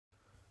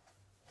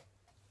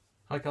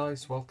Hi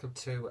guys, welcome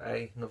to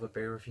another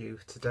beer review.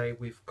 Today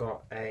we've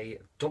got a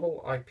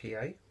double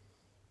IPA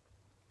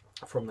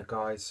from the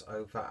guys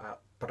over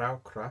at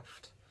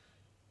Braukraft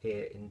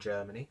here in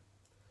Germany.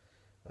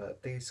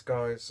 These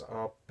guys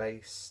are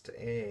based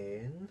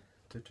in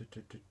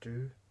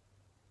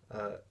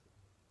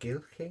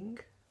Gilching,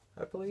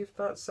 I believe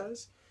that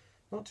says.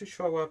 Not too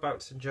sure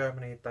whereabouts in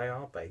Germany they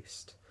are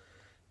based,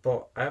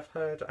 but I've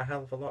heard a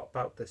hell of a lot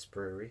about this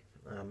brewery.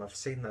 I've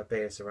seen their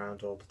beers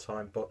around all the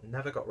time, but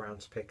never got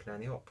round to picking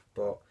any up.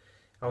 But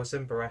I was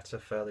in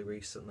Birretta fairly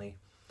recently,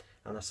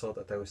 and I saw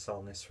that they were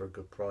selling this for a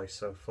good price,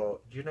 so I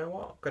thought, you know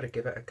what, I'm going to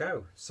give it a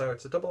go. So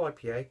it's a double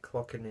IPA,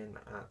 clocking in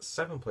at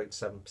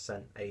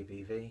 7.7%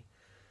 ABV.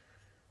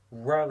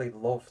 Really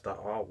love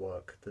that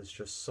artwork. There's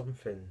just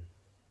something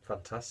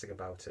fantastic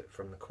about it,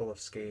 from the colour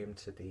scheme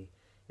to the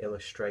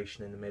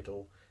illustration in the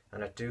middle,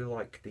 and I do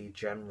like the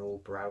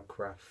general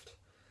Braukraft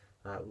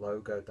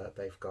logo that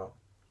they've got.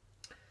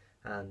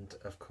 And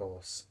of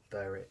course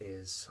there it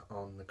is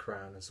on the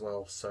crown as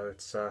well, so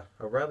it's a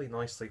really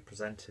nicely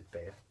presented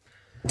beer.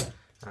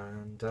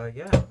 And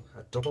yeah,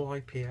 a double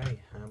IPA.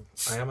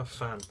 I am a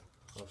fan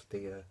of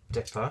the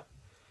dipper,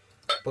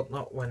 but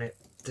not when it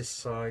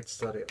decides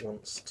that it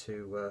wants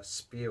to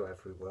spew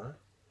everywhere.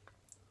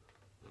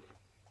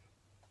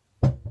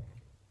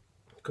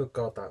 Good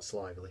God, that's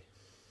lively.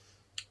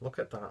 Look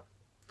at that.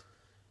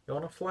 You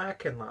want a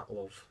flake in that,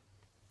 love?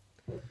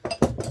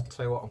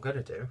 Tell you what I'm going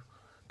to do.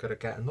 I'm going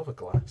to get another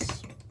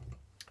glass,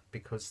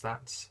 because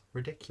that's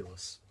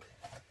ridiculous.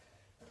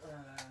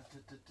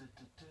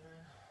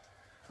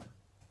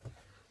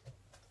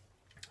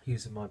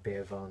 Using my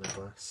Birretta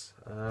glass.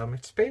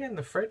 It's been in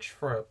the fridge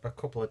for a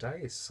couple of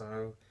days,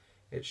 so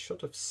it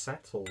should have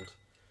settled.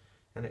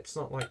 And it's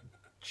not like,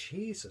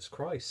 Jesus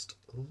Christ,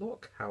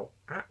 look how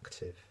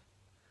active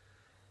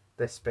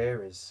this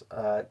beer is.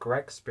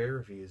 Greg's beer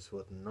reviews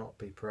would not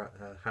be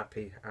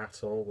happy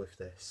at all with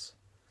this.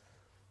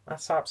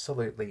 That's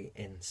absolutely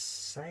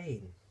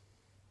insane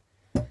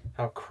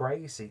how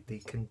crazy the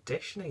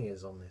conditioning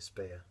is on this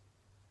beer.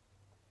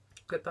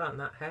 Look at that, and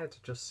that head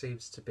just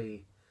seems to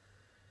be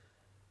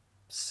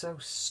so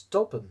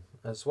stubborn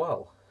as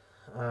well.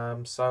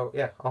 So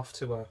yeah, off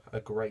to a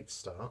great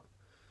start.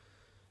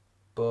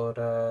 But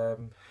yeah,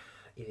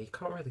 you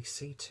can't really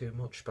see too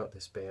much about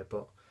this beer,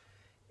 but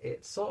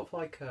it's sort of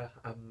like a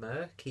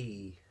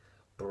murky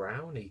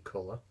browny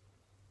colour.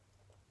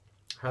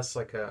 Has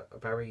like a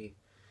very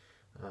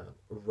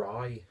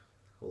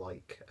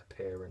rye-like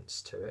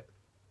appearance to it.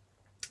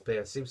 But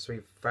yeah, it seems to be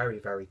very,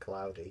 very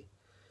cloudy,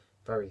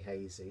 very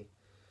hazy.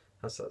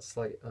 Has that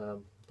slight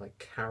like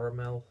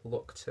caramel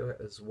look to it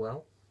as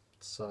well.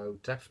 So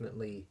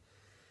definitely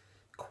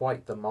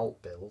quite the malt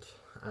build.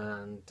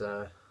 And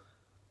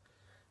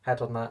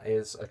head on that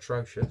is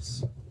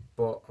atrocious.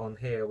 But on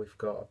here we've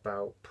got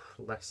about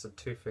less than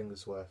 2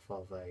 fingers worth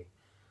of a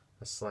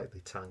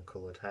slightly tan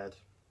coloured head.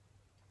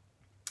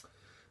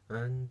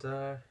 And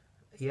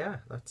yeah,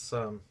 that's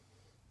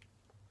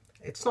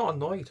it's not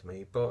annoyed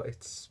me, but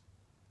it's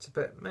a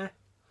bit meh.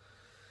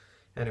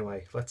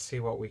 Anyway, let's see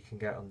what we can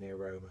get on the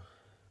aroma.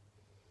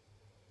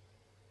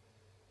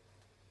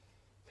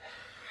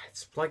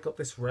 It's like got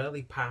this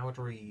really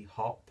powdery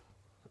hop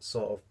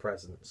sort of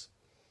presence.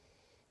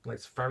 Like,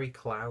 it's very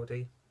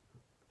cloudy,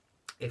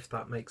 if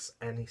that makes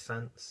any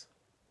sense.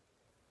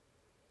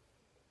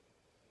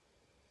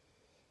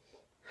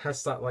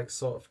 Has that like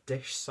sort of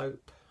dish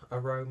soap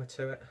aroma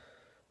to it.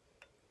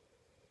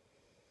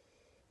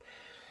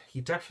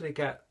 You definitely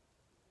get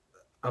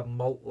a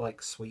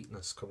malt-like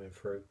sweetness coming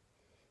through,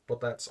 but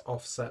that's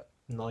offset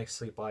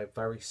nicely by a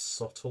very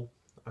subtle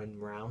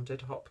and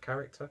rounded hop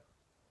character.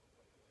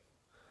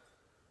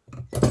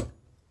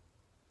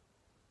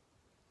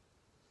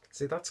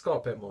 See, that's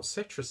got a bit more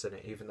citrus in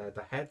it, even though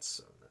the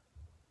head's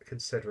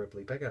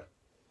considerably bigger.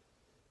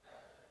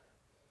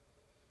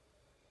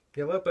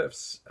 Yeah, a little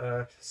bit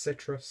of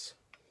citrus.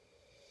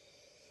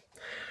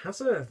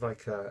 Has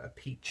like a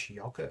peach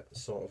yogurt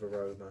sort of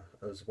aroma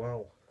as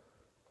well.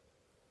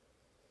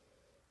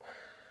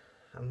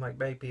 And like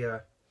maybe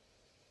a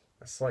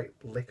slight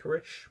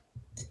licorice,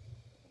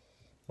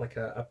 like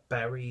a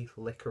berry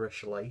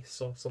licorice lace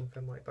or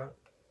something like that.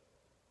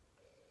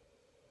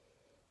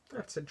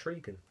 That's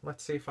intriguing.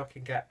 Let's see if I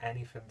can get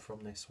anything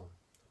from this one.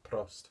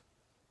 Prost.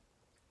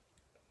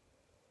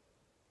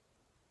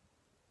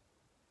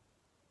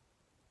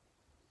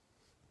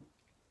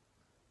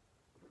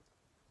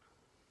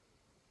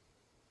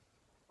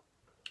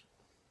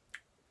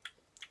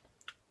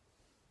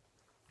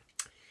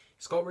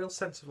 It's got a real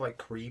sense of like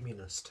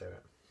creaminess to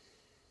it,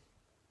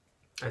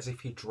 as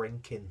if you're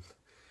drinking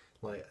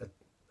like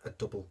a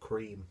double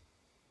cream.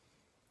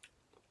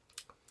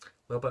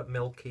 A little bit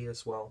milky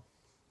as well.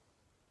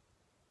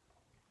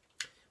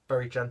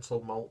 Very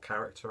gentle malt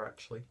character,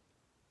 actually.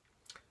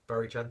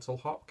 Very gentle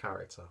hop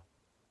character.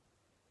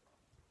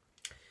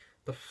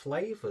 The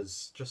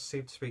flavours just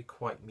seem to be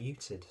quite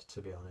muted,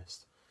 to be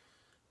honest.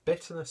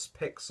 Bitterness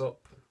picks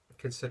up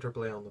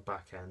considerably on the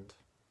back end.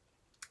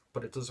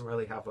 but it doesn't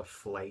really have a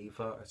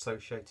flavour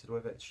associated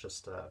with it. It's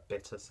just a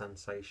bitter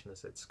sensation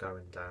as it's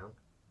going down.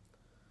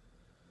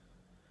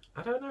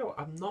 I don't know,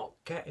 I'm not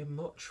getting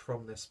much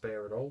from this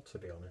beer at all, to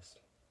be honest.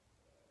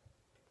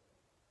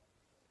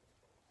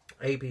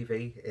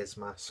 ABV is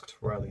masked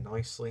really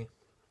nicely.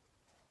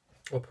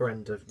 Upper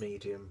end of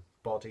medium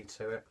body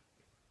to it.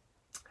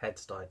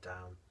 Head's died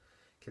down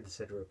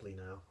considerably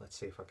now. Let's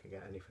see if I can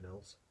get anything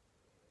else.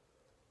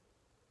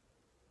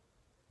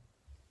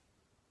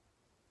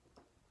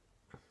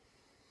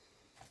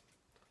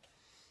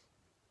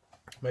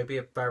 Maybe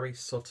a very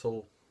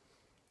subtle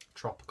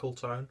tropical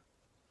tone.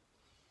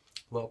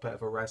 A little bit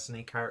of a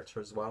resiny character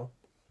as well,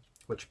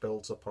 which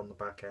builds up on the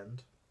back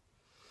end.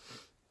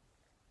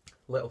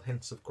 Little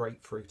hints of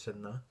grapefruit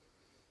in there.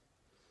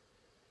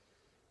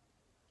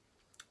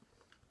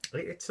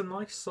 It's a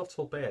nice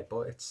subtle beer,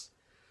 but it's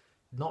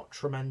not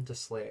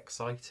tremendously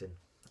exciting.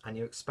 And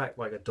you expect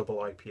like a double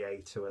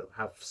IPA to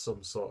have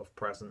some sort of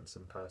presence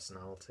and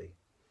personality.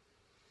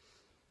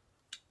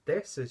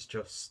 This is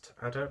just,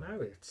 I don't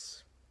know,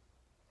 it's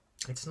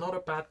not a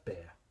bad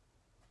beer.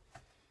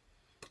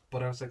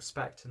 But I was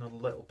expecting a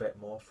little bit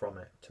more from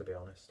it, to be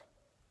honest.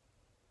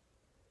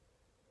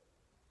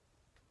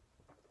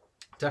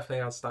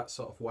 Definitely has that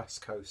sort of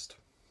West Coast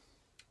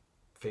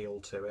feel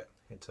to it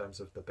in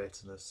terms of the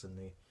bitterness and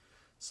the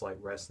slight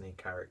resiny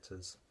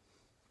characters.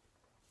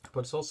 But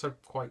it's also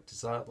quite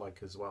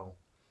dessert-like as well.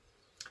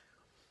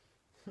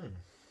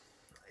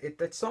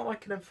 It's not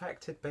like an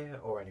infected beer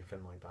or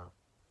anything like that.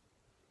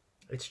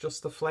 It's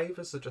just the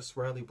flavours are just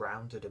really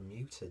rounded and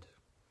muted.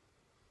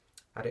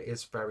 And it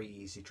is very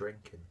easy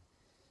drinking.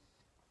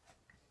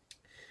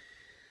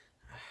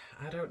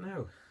 I don't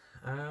know.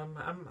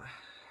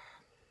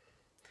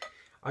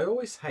 I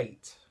always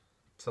hate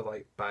to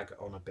like bag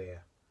on a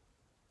beer.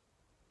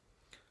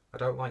 I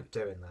don't like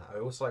doing that. I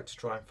always like to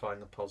try and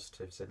find the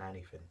positives in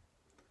anything.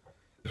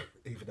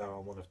 Even though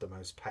I'm one of the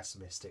most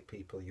pessimistic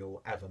people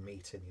you'll ever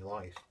meet in your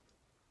life.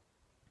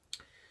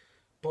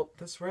 But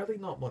there's really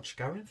not much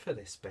going for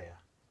this beer,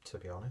 to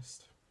be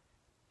honest.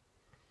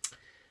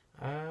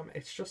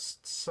 It's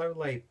just so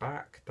laid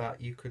back that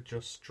you could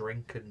just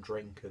drink and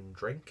drink and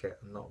drink it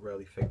and not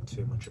really think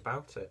too much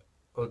about it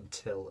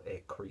until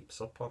it creeps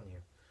up on you.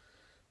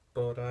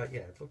 But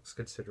yeah, it looks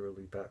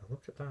considerably better.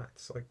 Look at that.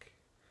 It's like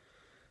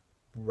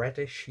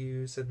reddish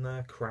hues in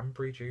there,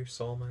 cranberry juice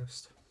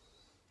almost.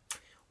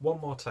 One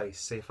more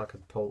taste, see if I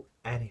can pull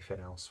anything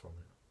else from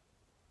it.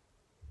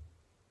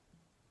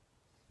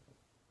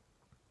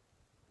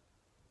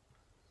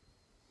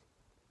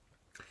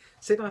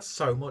 See, that's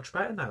so much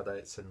better now that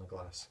it's in the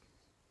glass.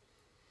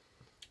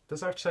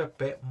 There's actually a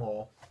bit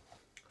more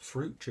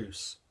fruit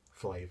juice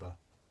flavour.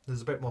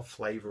 There's a bit more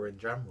flavour in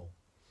general.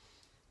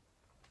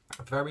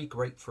 Very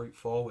grapefruit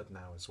forward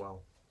now as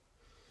well.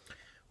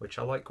 Which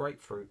I like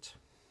grapefruit.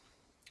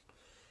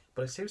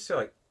 But it seems to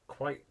like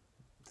quite,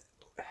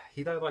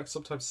 you know, like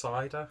sometimes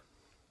cider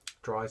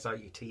dries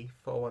out your teeth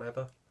or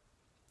whatever.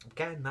 I'm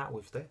getting that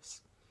with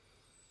this.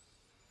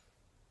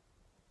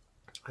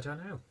 I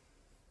don't know.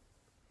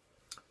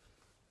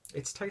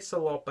 It tastes a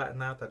lot better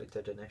now than it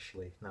did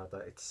initially, now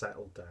that it's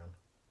settled down.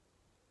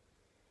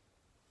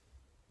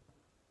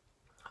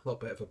 A little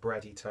bit of a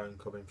bready tone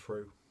coming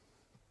through.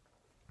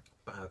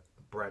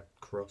 Bread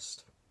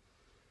crust.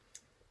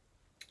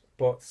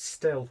 But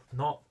still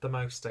not the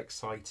most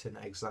exciting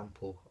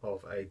example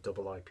of a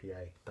double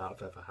IPA that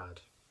I've ever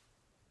had.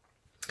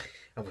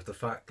 And with the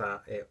fact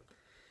that it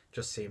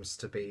just seems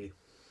to be,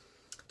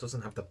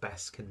 doesn't have the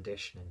best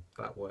conditioning,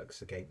 that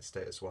works against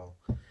it as well.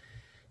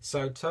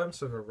 So in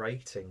terms of a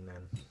rating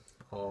then,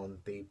 on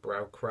the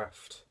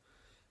Braukraft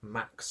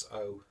Max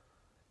O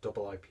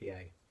double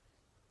IPA,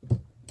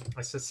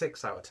 it's a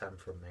 6 out of 10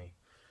 from me.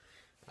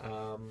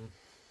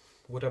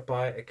 Would I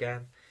buy it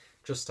again?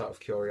 Just out of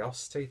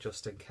curiosity,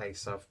 just in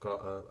case I've got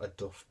a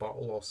Duff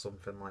bottle or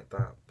something like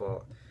that.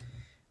 But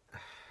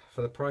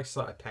for the price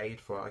that I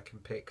paid for it, I can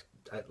pick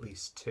at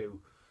least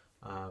two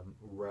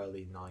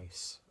really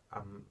nice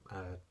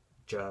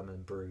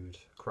German brewed,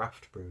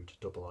 craft brewed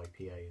double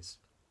IPAs.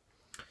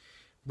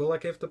 Will I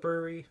give the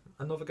brewery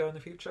another go in the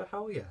future?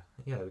 Hell yeah.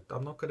 Yeah,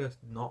 I'm not going to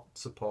not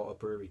support a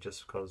brewery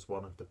just because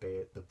one of the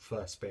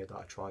first beer that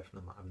I try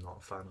from them I'm not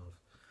a fan of.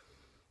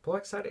 But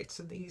like I said, it's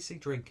an easy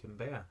drinking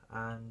beer.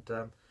 And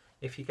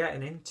if you're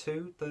getting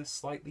into the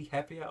slightly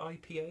heavier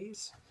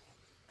IPAs,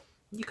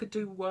 you could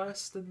do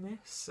worse than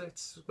this.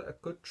 It's a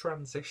good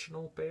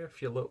transitional beer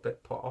if you're a little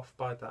bit put off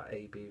by that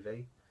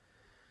ABV.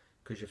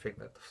 Because you think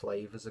that the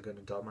flavours are going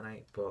to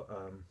dominate. But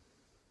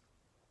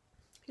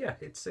yeah,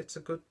 it's a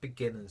good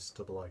beginner's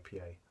double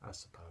IPA, I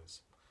suppose.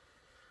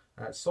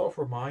 It sort of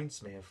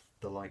reminds me of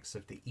the likes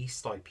of the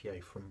East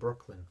IPA from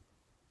Brooklyn.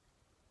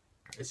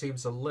 It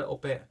seems a little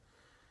bit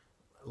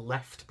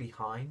left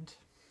behind,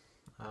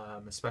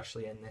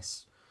 especially in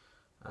this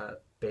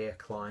beer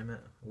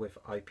climate with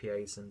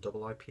IPAs and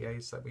double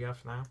IPAs that we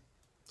have now.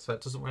 So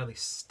it doesn't really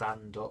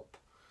stand up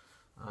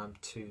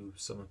to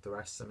some of the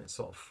rest of them. It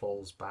sort of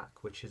falls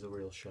back, which is a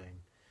real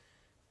shame.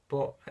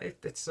 But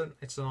it's an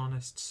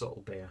honest,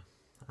 subtle beer.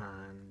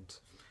 And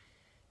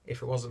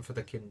if it wasn't for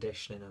the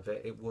conditioning of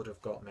it, it would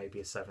have got maybe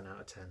a 7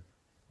 out of 10.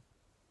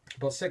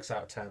 But 6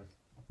 out of 10,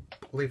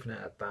 leaving it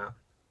at that.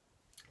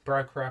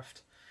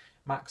 Braukraft,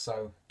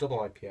 Maxo, double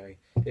IPA.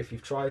 If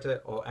you've tried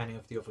it or any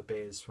of the other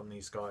beers from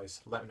these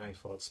guys, let me know your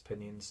thoughts,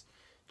 opinions.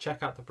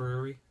 Check out the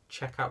brewery,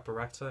 check out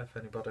Birretta if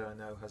anybody I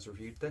know has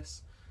reviewed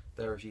this.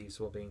 Their reviews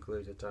will be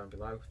included down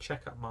below.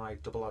 Check out my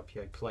double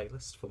IPA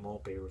playlist for more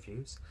beer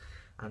reviews.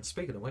 And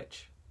speaking of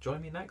which,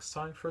 join me next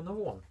time for another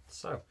one.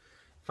 So,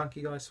 thank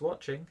you guys for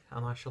watching,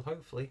 and I shall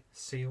hopefully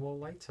see you all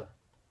later.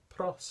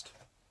 Prost!